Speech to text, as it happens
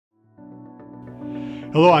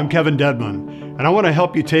Hello, I'm Kevin Dedmon, and I want to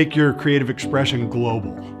help you take your creative expression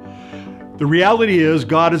global. The reality is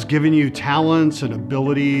God has given you talents and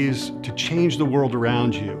abilities to change the world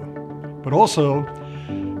around you. But also,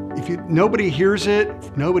 if nobody hears it,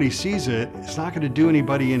 if nobody sees it, it's not going to do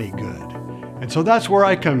anybody any good. And so that's where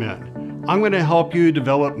I come in. I'm going to help you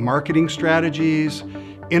develop marketing strategies,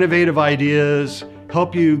 innovative ideas,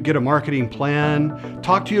 help you get a marketing plan,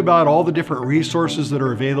 talk to you about all the different resources that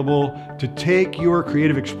are available to take your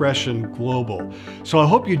creative expression global. So I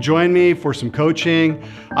hope you join me for some coaching.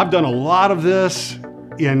 I've done a lot of this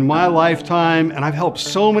in my lifetime, and I've helped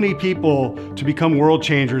so many people to become world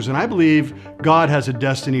changers, and I believe God has a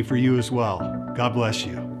destiny for you as well. God bless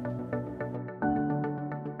you.